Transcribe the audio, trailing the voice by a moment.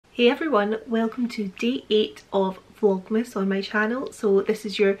Hey everyone, welcome to day 8 of Vlogmas on my channel. So this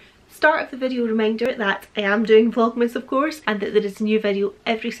is your start of the video reminder that I am doing Vlogmas of course, and that there is a new video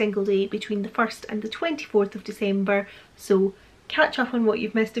every single day between the 1st and the 24th of December. So catch up on what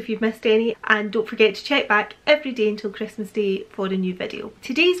you've missed if you've missed any, and don't forget to check back every day until Christmas Day for a new video.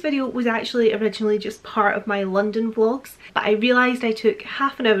 Today's video was actually originally just part of my London vlogs, but I realised I took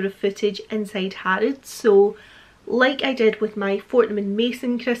half an hour of footage inside Harrods, so like I did with my Fortnum and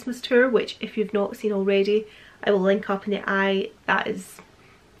Mason Christmas tour, which if you've not seen already I will link up in the eye,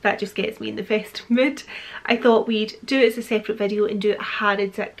 that just gets me in the festive mood. I thought we'd do it as a separate video and do a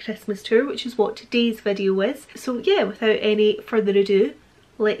Harrods at Christmas tour, which is what today's video is. So yeah, without any further ado,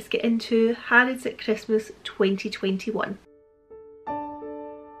 let's get into Harrods at Christmas 2021.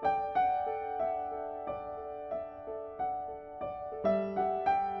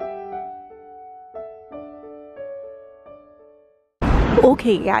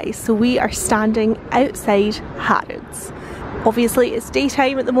 Okay guys, so we are standing outside Harrods. Obviously it's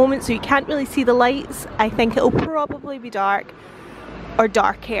daytime at the moment, so you can't really see the lights. I think it'll probably be dark or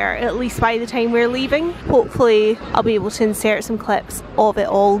darker, at least by the time we're leaving. Hopefully I'll be able to insert some clips of it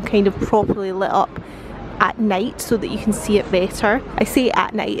all kind of properly lit up at night so that you can see it better. I say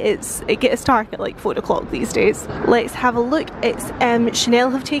at night, it gets dark at like 4 o'clock these days. Let's have a look. It's Chanel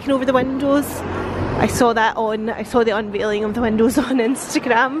have taken over the windows. I saw the unveiling of the windows on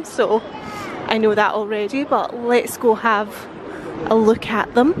Instagram, so I know that already, but let's go have a look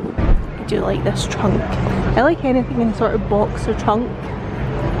at them. I do like this trunk. I like anything in sort of box or trunk.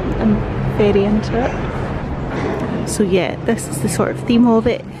 I'm very into it. So yeah, this is the sort of theme of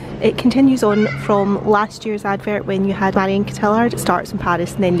it. It continues on from last year's advert when you had Marion Cotillard. It starts in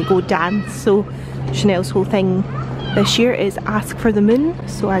Paris and then they go dance. So Chanel's whole thing this year is Ask for the Moon.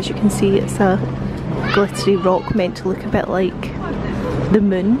 So as you can see, it's a glittery rock meant to look a bit like the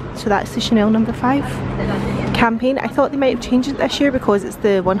moon. So that's the Chanel No. 5 campaign. I thought they might have changed it this year because it's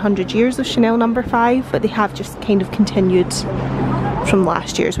the 100 years of Chanel No. 5, but they have just kind of continued from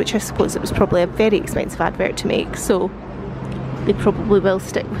last year's, which I suppose it was probably a very expensive advert to make, so they probably will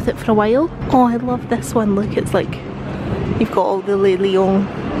stick with it for a while. Oh, I love this one. Look, it's like you've got all the Le Lion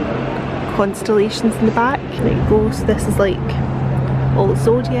constellations in the back. There you go. So this is like all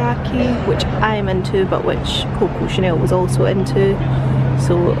zodiac-y, which I'm into but which Coco Chanel was also into.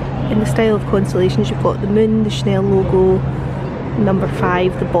 So in the style of constellations you've got the moon, the Chanel logo, No.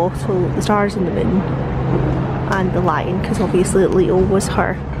 5, the bottle, the stars and the moon, and the lion, because obviously Leo was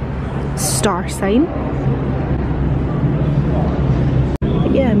her star sign.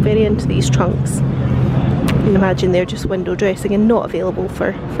 But yeah, I'm very into these trunks. You can imagine they're just window dressing and not available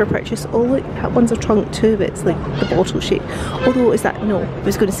for purchase. Oh look, that one's a trunk too, but it's like the bottle shape. Although is that, no, I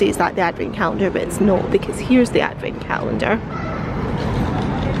was going to say is that the advent calendar, but it's not, because here's the advent calendar.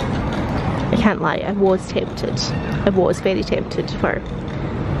 I can't lie, I was tempted. I was very tempted for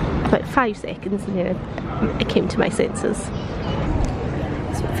about 5 seconds and then I came to my senses.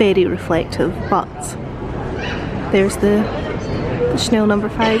 It's very reflective, but there's the Chanel No.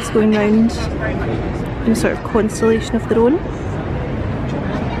 5s going round in a sort of constellation of their own.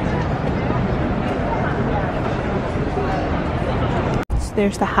 So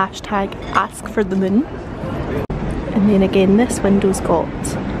there's the hashtag Ask for the Moon, and then again this window's got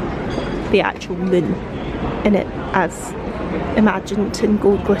the actual moon in it as imagined in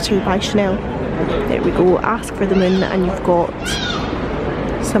gold glitter by Chanel. There we go, Ask for the Moon, and you've got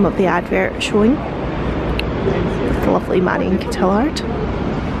some of the advert showing with the lovely Marion Cotillard.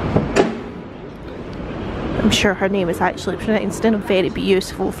 I'm sure her name is actually pronounced in a very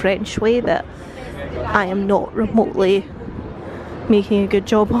beautiful French way that I am not remotely making a good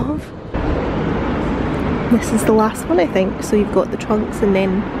job of. This is the last one I think, so you've got the trunks and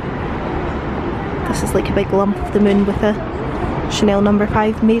then this is like a big lump of the moon with a Chanel No.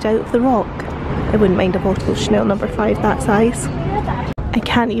 5 made out of the rock. I wouldn't mind a bottle of Chanel No. 5 that size. I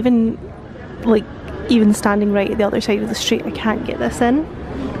can't even, like, even standing right at the other side of the street I can't get this in,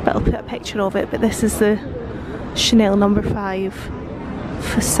 but I'll put a picture of it. But this is the Chanel No. 5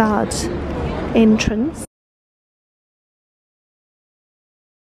 facade entrance.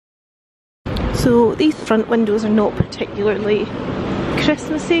 So these front windows are not particularly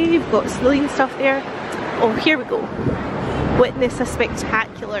Christmassy. You've got Celine stuff there. Oh, here we go. Witness a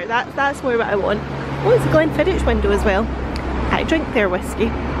spectacular. That's more what I want. Oh, it's a Glenfiddich window as well. I drink their whiskey.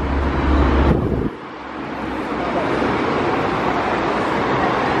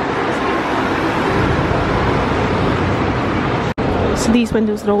 So these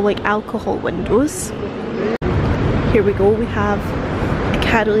windows are all like alcohol windows. Here we go, we have a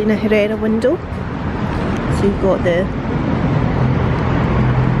Carolina Herrera window. So you've got the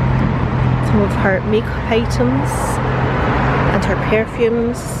some of her makeup items and her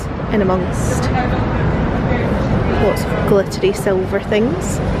perfumes in amongst lots of glittery silver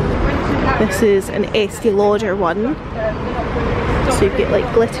things. This is an Estee Lauder one. So you get like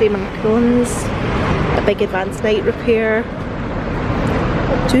glittery macarons, a big advanced night repair.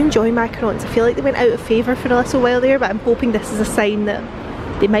 I do enjoy macarons. I feel like they went out of favour for a little while there, but I'm hoping this is a sign that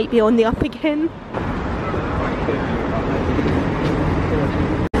they might be on the up again.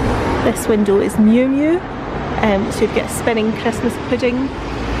 This window is Miu Miu, so you get a spinning Christmas pudding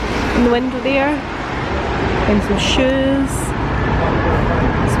in the window there, and some shoes,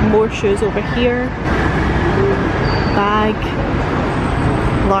 some more shoes over here, bag,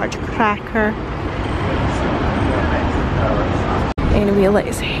 large cracker. Anyway,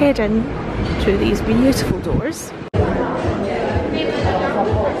 let's head in through these beautiful doors.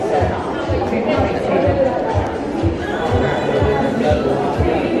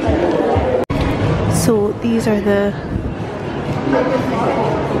 So these are the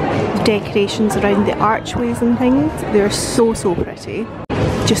decorations around the archways and things. They're so pretty.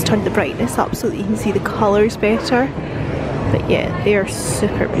 Just turned the brightness up so that you can see the colours better. But yeah, they're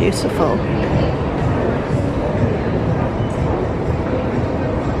super beautiful.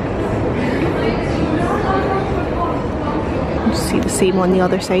 You see the same on the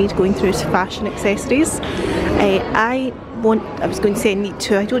other side going through fashion accessories. I was going to say I need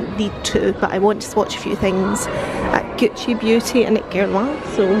to, I don't need to, but I want to swatch a few things at Gucci Beauty and at Guerlain,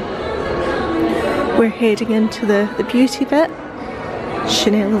 so we're heading into the beauty bit.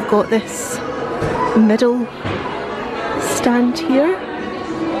 Chanel have got this middle stand here.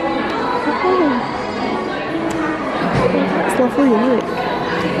 Oh, it's lovely, look.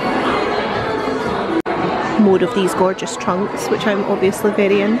 More of these gorgeous trunks, which I'm obviously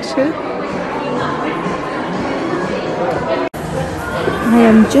very into. I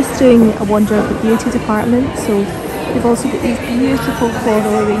am just doing a wander of the beauty department, so we've also got these beautiful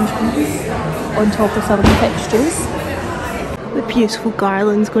floral arrangements on top of some of the fixtures. The beautiful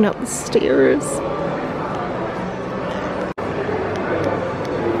garlands going up the stairs.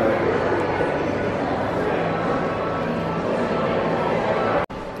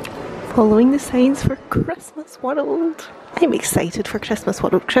 Following the signs for Christmas World. I'm excited for Christmas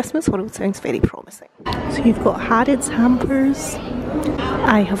World. Christmas World sounds very promising. So you've got Harrods hampers.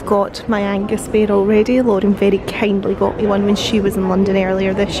 I have got my Angus bear already. Lauren very kindly got me one when she was in London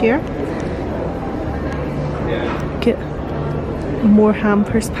earlier this year. Get more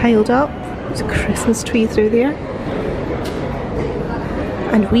hampers piled up. There's a Christmas tree through there.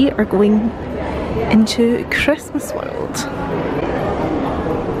 And we are going into Christmas World.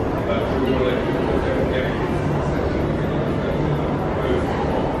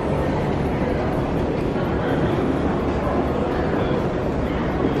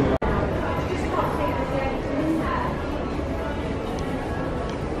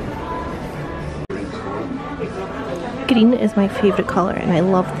 Green is my favourite colour and I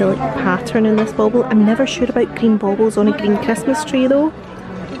love the pattern in this bauble. I'm never sure about green baubles on a green Christmas tree though,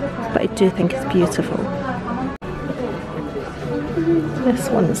 but I do think it's beautiful. This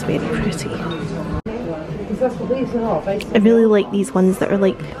one is very pretty. I really like these ones that are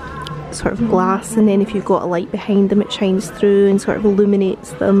like sort of glass, and then if you've got a light behind them it shines through and sort of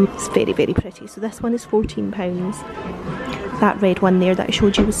illuminates them. It's very pretty. So this one is £14. That red one there that I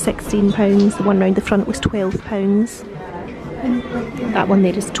showed you was £16. The one round the front was £12. That one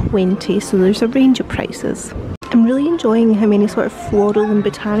there is £20, so there's a range of prices. I'm really enjoying how many sort of floral and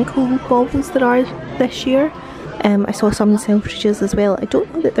botanical baubles there are this year. I saw some in Selfridges as well. I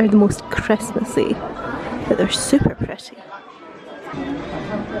don't know that they're the most Christmassy, but they're super pretty.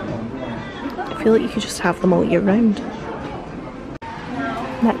 I feel like you could just have them all year round.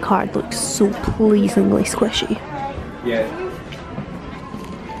 That card looks so pleasingly squishy. Yeah.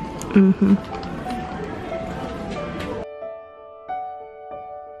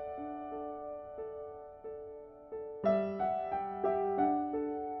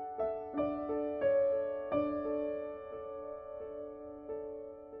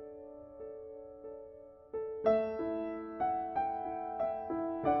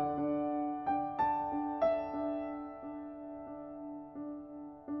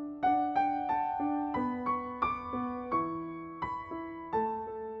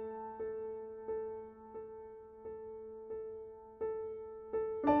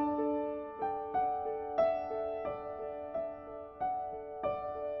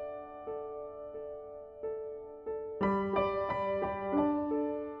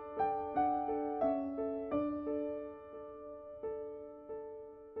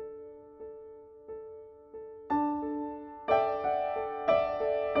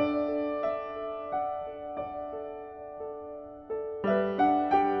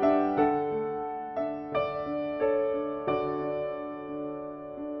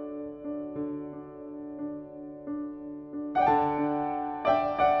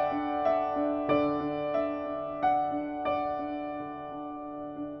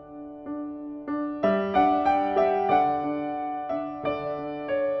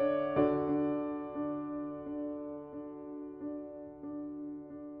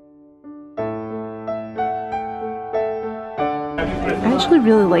 I actually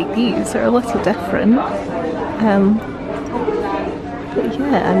really like these. They're a little different. But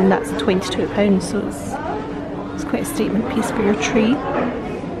yeah, I mean that's £22, so it's quite a statement piece for your tree.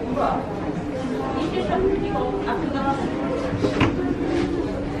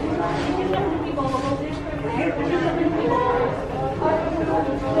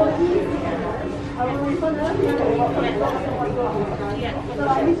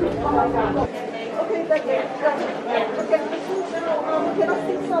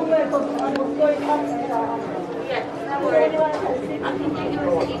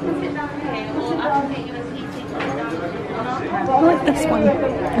 I like this one.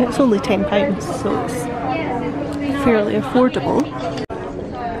 It's only £10, so it's fairly affordable.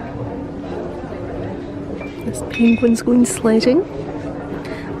 This penguin's going sledding.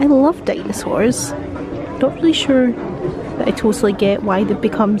 I love dinosaurs. Not really sure that I totally get why they've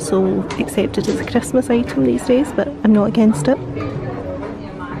become so accepted as a Christmas item these days, but I'm not against it.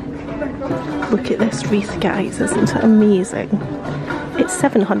 Look at this wreath, guys, isn't it amazing? It's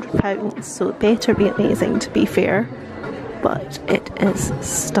 £700, so it better be amazing to be fair, but it is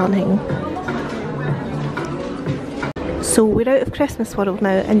stunning. So we're out of Christmas World now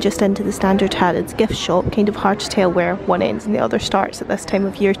and just into the standard Harrods gift shop. Kind of hard to tell where one ends and the other starts at this time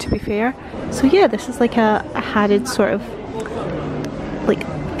of year, to be fair. So yeah, this is like a Harrods sort of like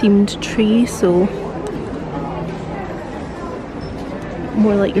themed tree, so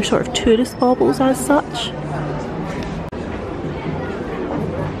more like your sort of tourist baubles as such.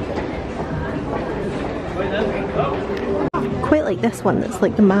 Quite like this one that's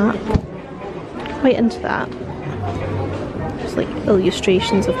like the map. Quite into that. Just like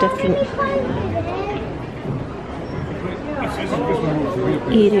illustrations of different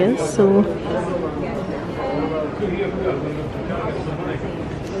areas, so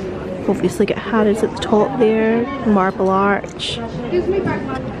obviously get Harrods at the top there, Marble Arch,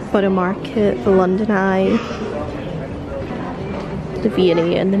 Borough Market, the London Eye, the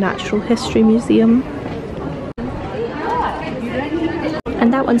V&A and the Natural History Museum.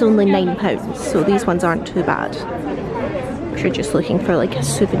 And that one's only £9, so these ones aren't too bad if you're just looking for like a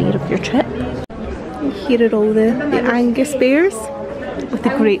souvenir of your trip. And here are all the Angus bears with the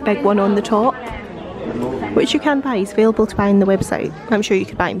great big one on the top, which you can buy. It's available to buy on the website. I'm sure you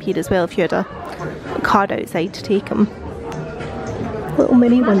could buy them here as well if you had a card outside to take them. Little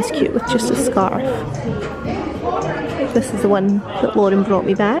mini one's cute with just a scarf. This is the one that Lauren brought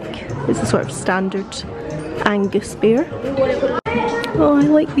me back. It's a sort of standard Angus bear. Oh, I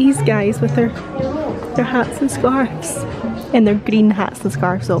like these guys with their hats and scarves. And their green hats and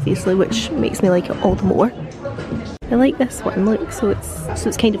scarves obviously, which makes me like it all the more. I like this one, look, so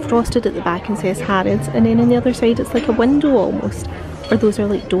it's kind of frosted at the back and says Harrods, and then on the other side it's like a window almost. Or those are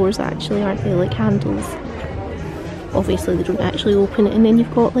like doors actually, aren't they, like handles. Obviously they don't actually open, and then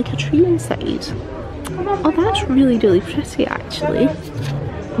you've got like a tree inside. Oh, that's really, really pretty actually.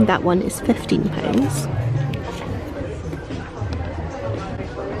 And that one is £15.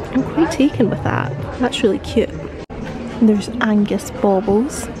 I'm quite taken with that. That's really cute. And there's Angus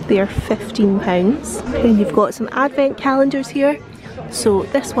baubles. They are £15. Then you've got some advent calendars here. So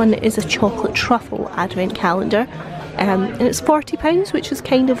this one is a chocolate truffle advent calendar. And it's £40, which is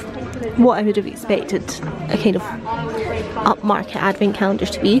kind of what I would have expected a kind of upmarket advent calendar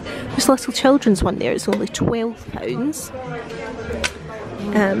to be. There's a little children's one there. It's only £12.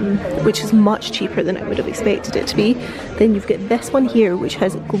 Which is much cheaper than I would have expected it to be. Then you've got this one here which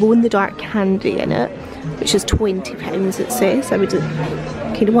has glow-in-the-dark candy in it, which is £20 it says. I was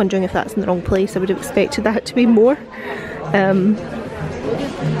kind of wondering if that's in the wrong place. I would have expected that to be more. And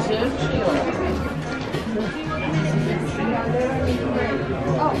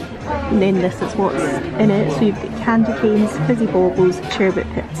then this is what's in it. So you've got candy canes, fizzy baubles, sherbet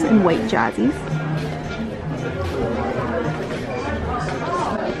pips and white jazzies.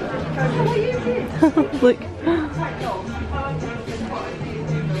 Look.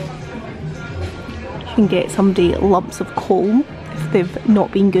 You can get somebody lumps of coal if they've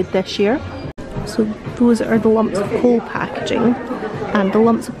not been good this year. So those are the lumps of coal packaging, and the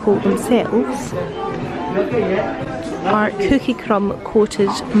lumps of coal themselves are cookie crumb coated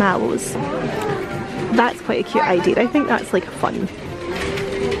mallows. That's quite a cute idea. I think that's like a fun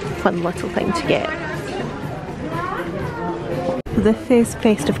little thing to get. This is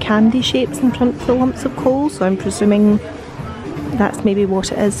festive candy shapes in front of the lumps of coal, so I'm presuming that's maybe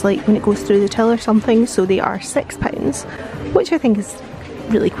what it is like when it goes through the till or something. So they are £6, which I think is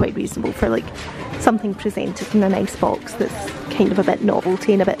really quite reasonable for like something presented in a nice box that's kind of a bit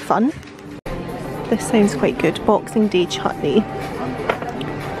novelty and a bit fun. This sounds quite good. Boxing Day chutney,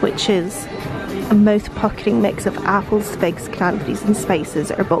 which is A mouth-puckering mix of apples, figs, cranberries and spices,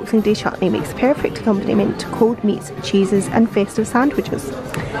 our Boxing Day chutney makes perfect accompaniment to cold meats, cheeses and festive sandwiches.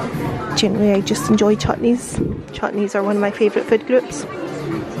 Generally I just enjoy chutneys. Chutneys are one of my favourite food groups.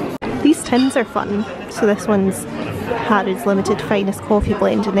 These tins are fun. So this one's Harrods Limited Finest Coffee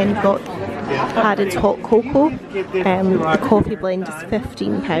Blend, and then you've got Harrods Hot Cocoa. The coffee blend is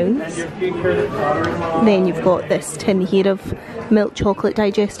 £15. Then you've got this tin here of milk chocolate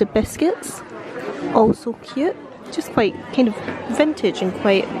digestive biscuits. Also cute, just quite kind of vintage and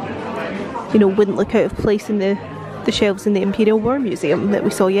quite, you know, wouldn't look out of place in the shelves in the Imperial War Museum that we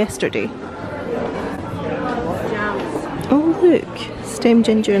saw yesterday. Oh look, stem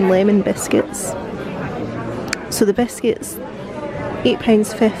ginger and lemon biscuits. So the biscuits,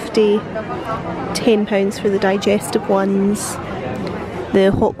 £8.50, £10 for the digestive ones.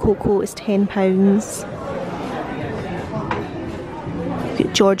 The hot cocoa is £10.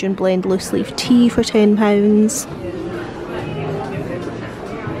 Get Georgian blend loose leaf tea for £10.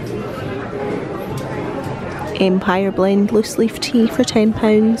 Empire blend loose leaf tea for £10.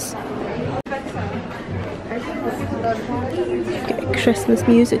 Get a Christmas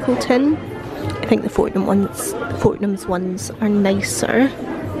musical tin. I think the Fortnum's ones are nicer.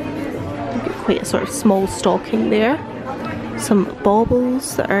 You've got quite a sort of small stocking there. Some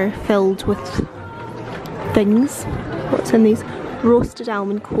baubles that are filled with things. What's in these? Roasted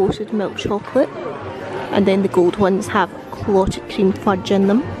almond coated milk chocolate, and then the gold ones have clotted cream fudge in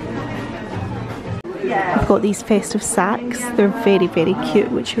them. I've got these festive sacks. They're very, very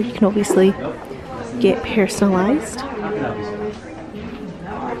cute, which you can obviously get personalised.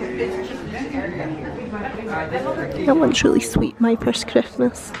 That one's really sweet, my first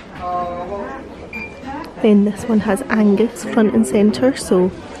Christmas. Then this one has Angus front and centre, so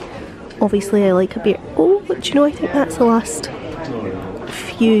obviously I like a bit. Oh, do you know, I think that's the last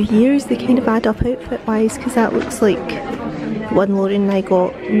few years they kind of add up outfit wise, because that looks like one Lauren and I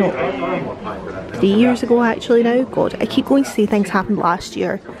got not 3 years ago actually now. God, I keep going to say things happened last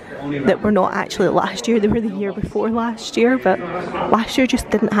year that were not actually last year, they were the year before last year, but last year just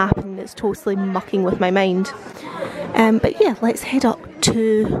didn't happen. It's totally mucking with my mind. But yeah, let's head up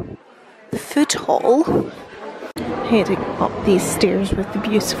to the food hall. Heading up these stairs with the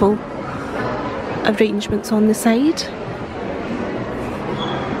beautiful arrangements on the side.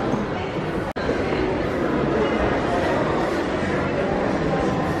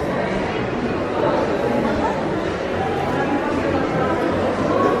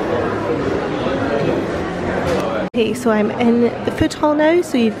 Okay, so I'm in the food hall now,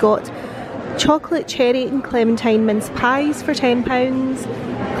 so you've got chocolate, cherry and clementine mince pies for £10,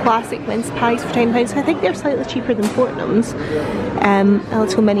 classic mince pies for £10, so I think they're slightly cheaper than Fortnum's. A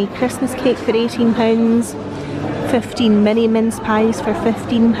little mini Christmas cake for £18, 15 mini mince pies for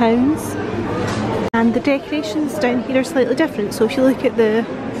 £15. And the decorations down here are slightly different, so if you look at the,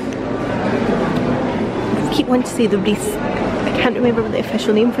 I keep wanting to say the wreaths, I can't remember what the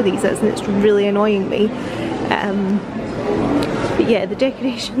official name for these is and it's really annoying me. But yeah, the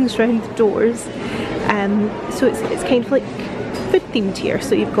decorations around the doors, so it's kind of like food themed here.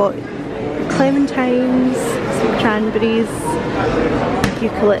 So you've got clementines, some cranberries,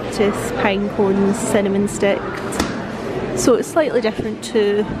 eucalyptus, pine cones, cinnamon sticks. So it's slightly different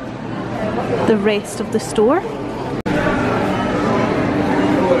to the rest of the store.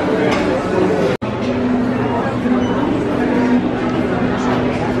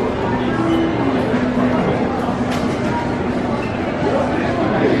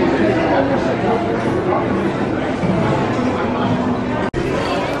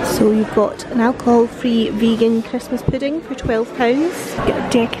 So you've got an alcohol-free vegan Christmas pudding for £12. You get a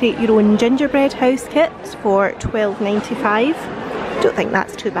decorate your own gingerbread house kit for £12.95. Don't think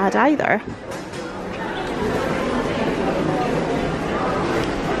that's too bad either.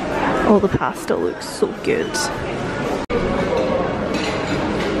 Oh, the pasta looks so good.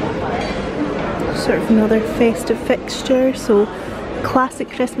 Sort of another festive fixture. So classic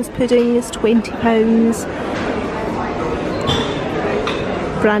Christmas pudding is £20.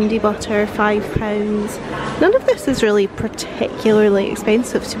 Brandy butter, £5. None of this is really particularly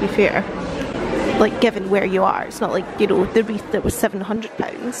expensive, to be fair. Like, given where you are, it's not like, you know, the wreath that was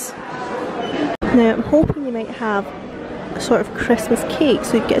 £700. Now, I'm hoping you might have a sort of Christmas cake.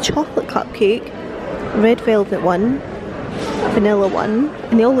 So you get a chocolate cupcake, red velvet one, vanilla one,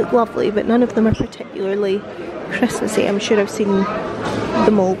 and they all look lovely, but none of them are particularly Christmassy. I'm sure I've seen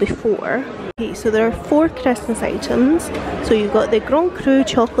them all before. Okay, so there are 4 Christmas items. So you've got the Grand Cru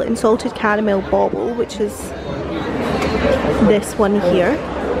chocolate and salted caramel bauble, which is this one here.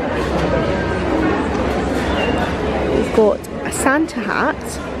 We've got a Santa hat,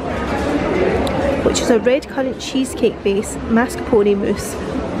 which is a red currant cheesecake base, mascarpone mousse,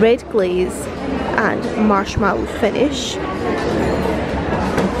 red glaze and marshmallow finish.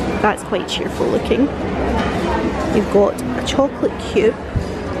 That's quite cheerful looking. You've got a chocolate cube,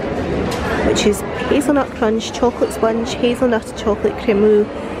 which is hazelnut crunch, chocolate sponge, hazelnut chocolate cremeux,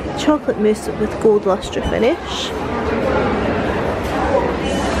 chocolate mousse with gold lustre finish.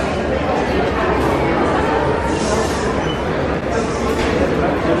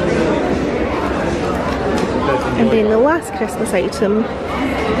 And then the last Christmas item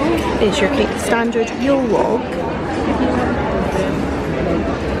is your kind of standard Yule log.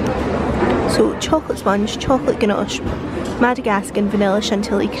 So chocolate sponge, chocolate ganache, Madagascan vanilla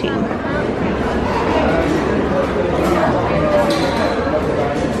chantilly cream.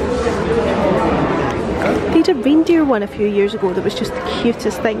 They did a reindeer one a few years ago that was just the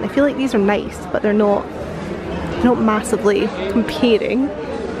cutest thing. I feel like these are nice, but they're not massively comparing.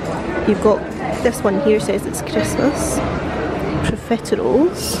 You've got this one here, says it's Christmas,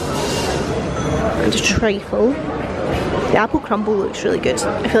 profiteroles and a trifle. The apple crumble looks really good.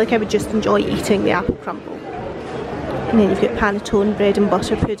 I feel like I would just enjoy eating the apple crumble. And then you've got panettone, bread and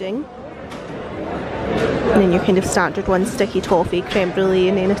butter pudding. And then your kind of standard one, sticky toffee, creme brulee,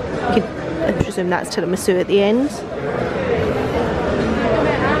 and then I presume that's tiramisu at the end.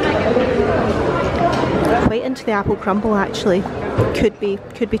 Quite into the apple crumble actually. Could be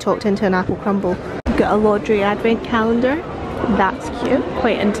talked into an apple crumble. We've got a Laudry advent calendar. That's cute.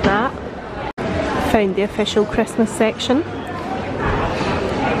 Quite into that. Found the official Christmas section.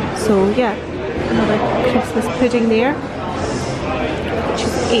 So yeah, another Christmas pudding there, which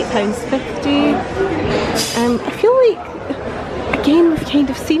is £8.50. I feel like, again, we've kind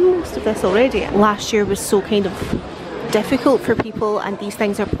of seen most of this already. Last year was so kind of difficult for people, and these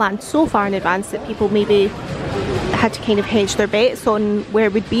things are planned so far in advance that people maybe had to kind of hedge their bets on where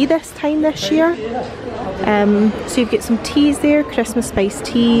it would be this time this year. So you've got some teas there, Christmas spiced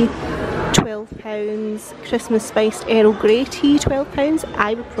tea, £12, Christmas spiced Earl Grey tea, £12.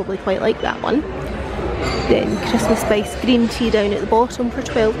 I would probably quite like that one. Then Christmas spiced green tea down at the bottom for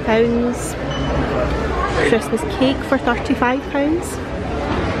 £12. Christmas cake for £35.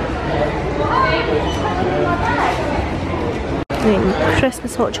 Then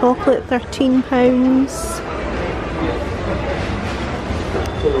Christmas hot chocolate, £13.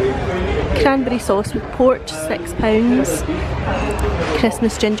 Cranberry sauce with port, £6.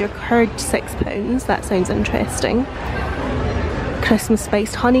 Christmas ginger curd, £6. That sounds interesting. Christmas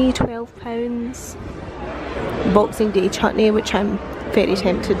spiced honey, £12. Boxing Day chutney, which I'm very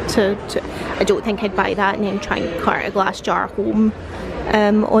tempted to I don't think I'd buy that and then try and cart a glass jar home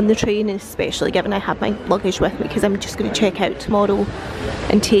on the train, especially given I have my luggage with me, because I'm just going to check out tomorrow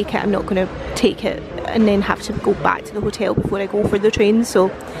and take it. I'm not going to take it and then have to go back to the hotel before I go for the train, so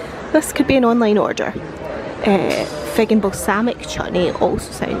this could be an online order. Fig and balsamic chutney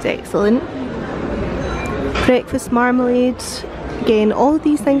also sounds excellent. Breakfast marmalade, again all of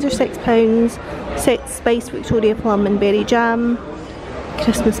these things are £6. Spiced Victoria plum and berry jam,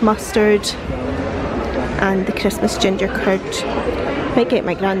 Christmas mustard, and the Christmas ginger curd. Might get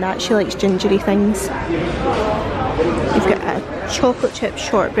my gran that, she likes gingery things. You've got a chocolate chip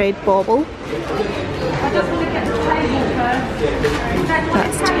shortbread bauble.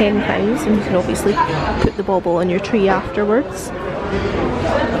 That's £10, and you can obviously put the bauble on your tree afterwards.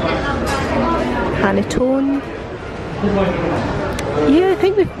 Panettone. Yeah, I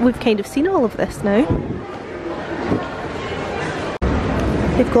think we've kind of seen all of this now.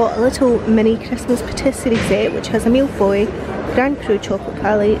 They've got a little mini Christmas patisserie set which has a mille-feuille, Grand Cru chocolate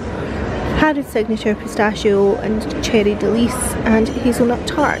palette, Harrods signature pistachio and cherry delice, and hazelnut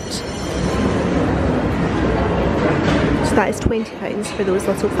tart. So that is £20 for those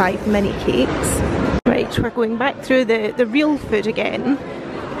little 5 mini cakes. Right, we're going back through the real food again.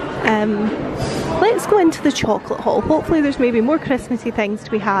 Let's go into the chocolate hall. Hopefully there's maybe more Christmassy things to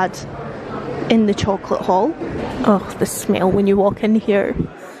be had in the chocolate hall. Oh, the smell when you walk in here.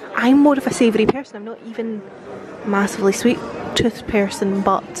 I'm more of a savoury person. I'm not even a massively sweet tooth person,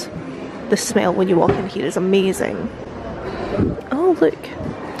 but the smell when you walk in here is amazing. Oh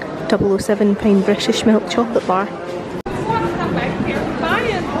look, 007 Pine British milk chocolate bar.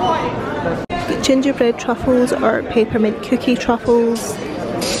 Gingerbread truffles or peppermint cookie truffles.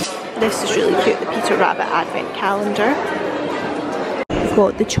 This is really cute, the Peter Rabbit advent calendar. We've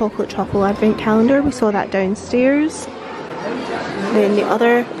got the chocolate truffle advent calendar, we saw that downstairs. Then the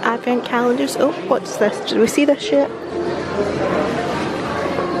other advent calendars. Oh, what's this? Did we see this yet?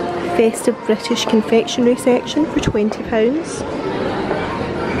 Festive British confectionery section for £20.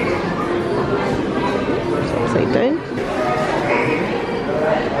 Upside down.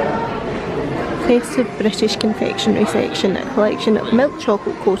 festive British confectionery section, a collection of milk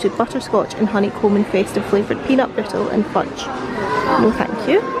chocolate coated butterscotch and honeycomb and festive flavoured peanut brittle and fudge. No thank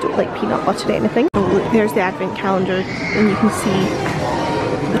you, don't like peanut butter or anything. Oh look, there's the advent calendar and you can see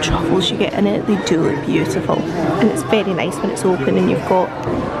the truffles you get in it. They do look beautiful and it's very nice when it's open and you've got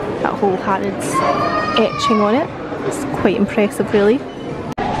that whole Harrods etching on it. It's quite impressive really. Look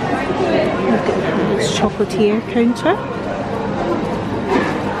at this chocolatier counter.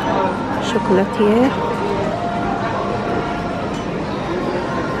 Chocolatier.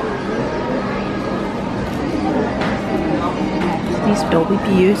 These would all be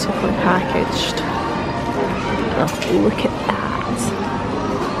beautifully packaged. Oh, look at that.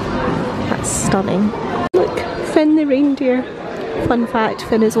 That's stunning. Look, Finn the reindeer. Fun fact,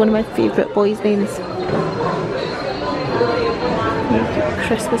 Finn is one of my favourite boys' names.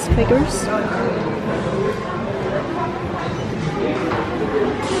 Christmas figures.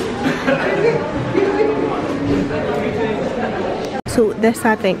 So this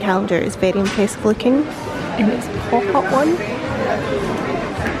advent calendar is very impressive looking and it's a pop-up one.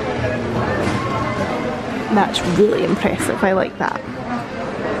 That's really impressive, I like that.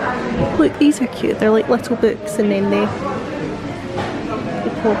 Look, these are cute, they're like little books and then they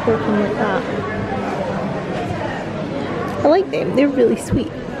pop open like that. I like them, they're really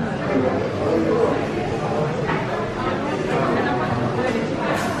sweet.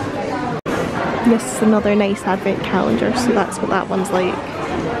 This is another nice advent calendar, so that's what that one's like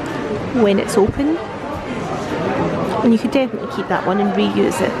when it's open. And you could definitely keep that one and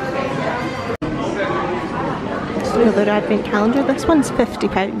reuse it. It's another advent calendar. This one's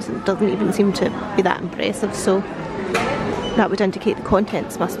 £50 and it doesn't even seem to be that impressive, so that would indicate the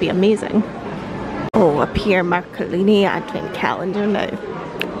contents must be amazing. Oh, a Pierre Marcolini advent calendar now.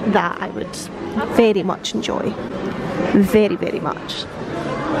 That I would very much enjoy. Very, very much.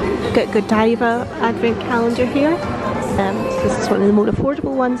 Got Godiva advent calendar here. This is one of the more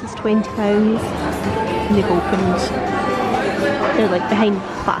affordable ones, it's £20 and they've opened. They're like behind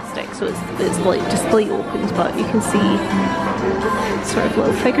plastic, so it's like display opened, but you can see sort of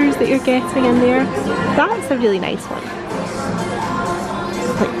little figures that you're getting in there. That's a really nice one.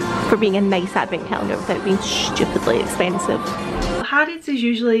 Like for being a nice advent calendar without being stupidly expensive. Harrods is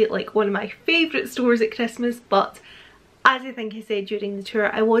usually like one of my favourite stores at Christmas, but as I think I said during the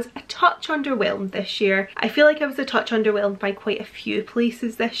tour, I was a touch underwhelmed this year. I feel like I was a touch underwhelmed by quite a few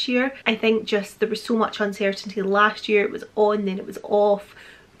places this year. I think just there was so much uncertainty last year. It was on, then it was off.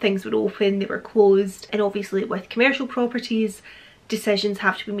 Things would open, they were closed. And obviously with commercial properties, decisions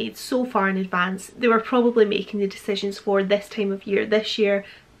have to be made so far in advance. They were probably making the decisions for this time of year this year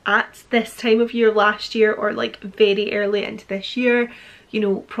at this time of year last year, or like very early into this year. You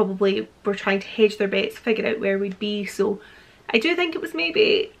know, probably were trying to hedge their bets, figure out where we'd be. So I do think it was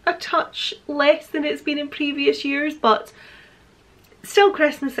maybe a touch less than it's been in previous years, but still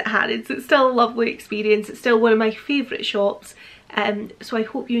Christmas at Harrods. It's still a lovely experience. It's still one of my favourite shops. So I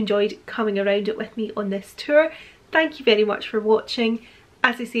hope you enjoyed coming around it with me on this tour. Thank you very much for watching.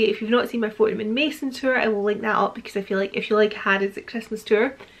 As I say, if you've not seen my Fortnum and Mason tour, I will link that up because I feel like if you like Harrods at Christmas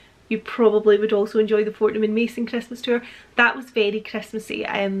tour, you probably would also enjoy the Fortnum and Mason Christmas tour. That was very Christmassy.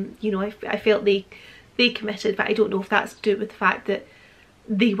 You know, I felt they committed, but I don't know if that's to do with the fact that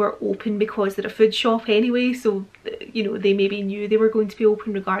they were open because they're a food shop anyway, so you know, they maybe knew they were going to be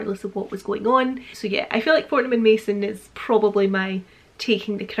open regardless of what was going on. So yeah, I feel like Fortnum and Mason is probably my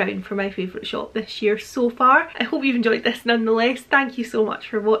taking the crown for my favourite shop this year so far. I hope you've enjoyed this nonetheless. Thank you so much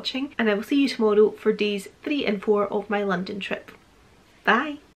for watching, and I will see you tomorrow for days 3 and 4 of my London trip. Bye!